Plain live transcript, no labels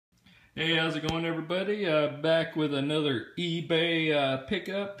Hey, how's it going, everybody? Back with another eBay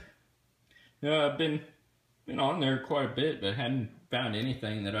pickup. I've been on there quite a bit, but hadn't found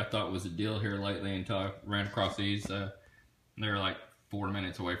anything that I thought was a deal here lately until I ran across these. They were like 4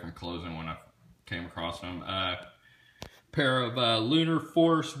 minutes away from closing when I came across them. Pair of Lunar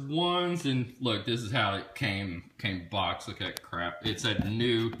Force 1s, and look, this is how it came boxed. Look at that crap. It said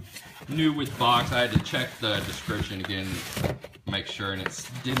new with box. I had to check the description again, make sure, and it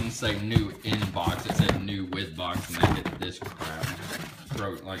didn't say new in box. It said new with box, and I hit this crap.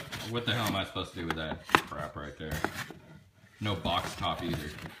 Throat, like, what the hell am I supposed to do with that crap right there? No box top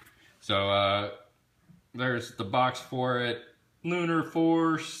either. So there's the box for it. Lunar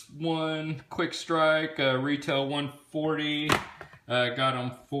Force 1 Quick Strike, retail $140. Got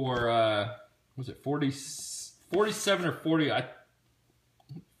them for was it 47 or 40?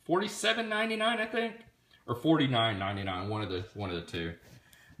 $47.99, I think, or $49.99. One of the two.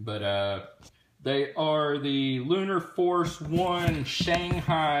 But they are the Lunar Force 1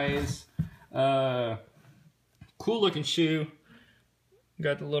 Shanghai's. Cool looking shoe.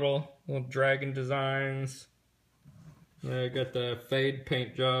 Got the little dragon designs. Got the fade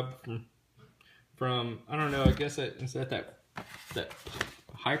paint job from I don't know. I guess is that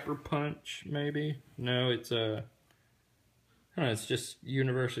Hyper Punch maybe? No, it's I don't know, it's just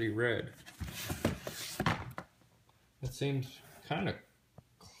University Red. It seems kind of,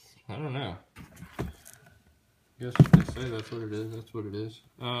 I don't know. I guess you could say that's what it is. That's what it is.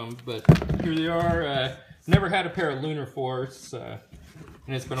 But here they are. Never had a pair of Lunar Force, and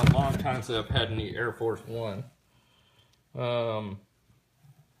it's been a long time since I've had any Air Force One. But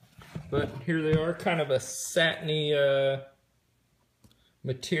here they are, kind of a satiny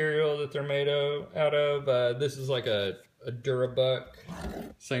material that they're made out of. This is like a Durabuck.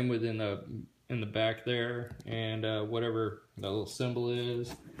 Same within in the back there, and whatever that little symbol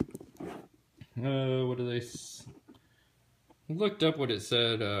is. What do they? I looked up what it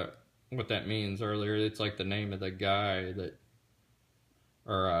said. What that means earlier. It's like the name of the guy that,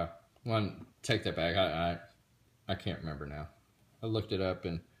 or one. Take that back. I can't remember now. I looked it up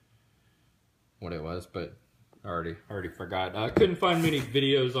and what it was, but I already forgot. I couldn't find many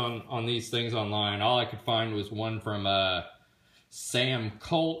videos on these things online. All I could find was one from Sam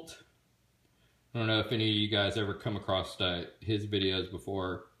Colt. I don't know if any of you guys ever come across his videos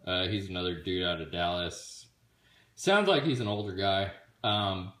before. He's another dude out of Dallas. Sounds like he's an older guy,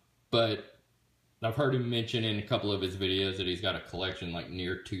 but I've heard him mention in a couple of his videos that he's got a collection like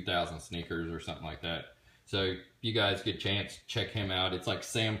near 2,000 sneakers or something like that. So if you guys get a chance, check him out. It's like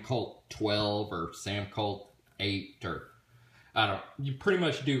Sam Colt 12 or Sam Colt 8, or I don't. You pretty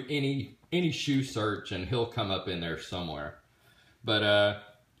much do any shoe search and he'll come up in there somewhere. But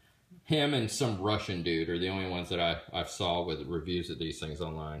him and some Russian dude are the only ones that I saw with reviews of these things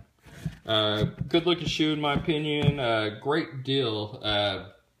online. Good looking shoe in my opinion. Great deal.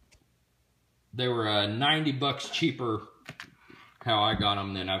 They were $90 cheaper how I got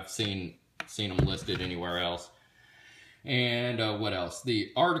them than I've seen them listed anywhere else. And what else?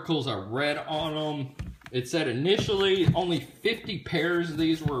 The articles I read on them, it said initially only 50 pairs of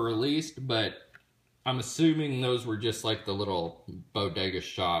these were released, but I'm assuming those were just like the little bodega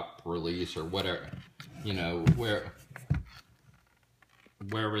shop release or whatever, you know, wherever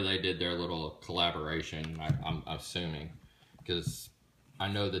they did their little collaboration. I'm assuming, because I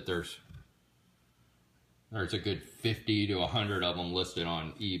know that there's a good 50 to 100 of them listed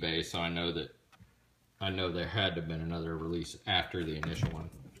on eBay, so I know there had to have been another release after the initial one.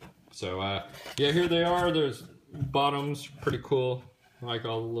 So yeah, here they are. There's bottoms, pretty cool. I like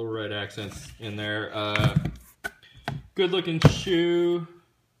all the little red accents in there. Good looking shoe.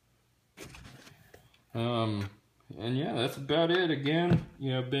 And yeah, that's about it. Again,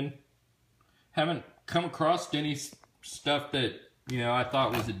 you know, haven't come across any stuff that, you know, I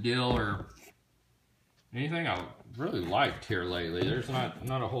thought was a deal or anything I really liked here lately. There's not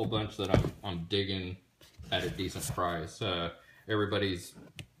a whole bunch that I'm digging at a decent price. Everybody's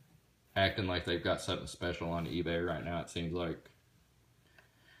acting like they've got something special on eBay right now, it seems like.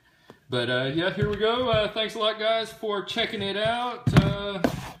 But yeah, here we go. Thanks a lot, guys, for checking it out.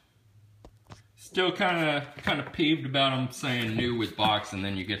 Still kind of peeved about them saying new with box, and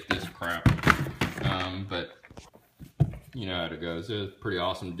then you get this crap. But you know how it goes. It's a pretty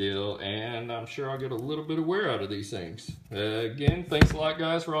awesome deal, and I'm sure I'll get a little bit of wear out of these things. Again, thanks a lot,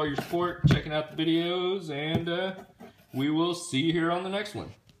 guys, for all your support, checking out the videos, and we will see you here on the next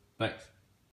one. Thanks.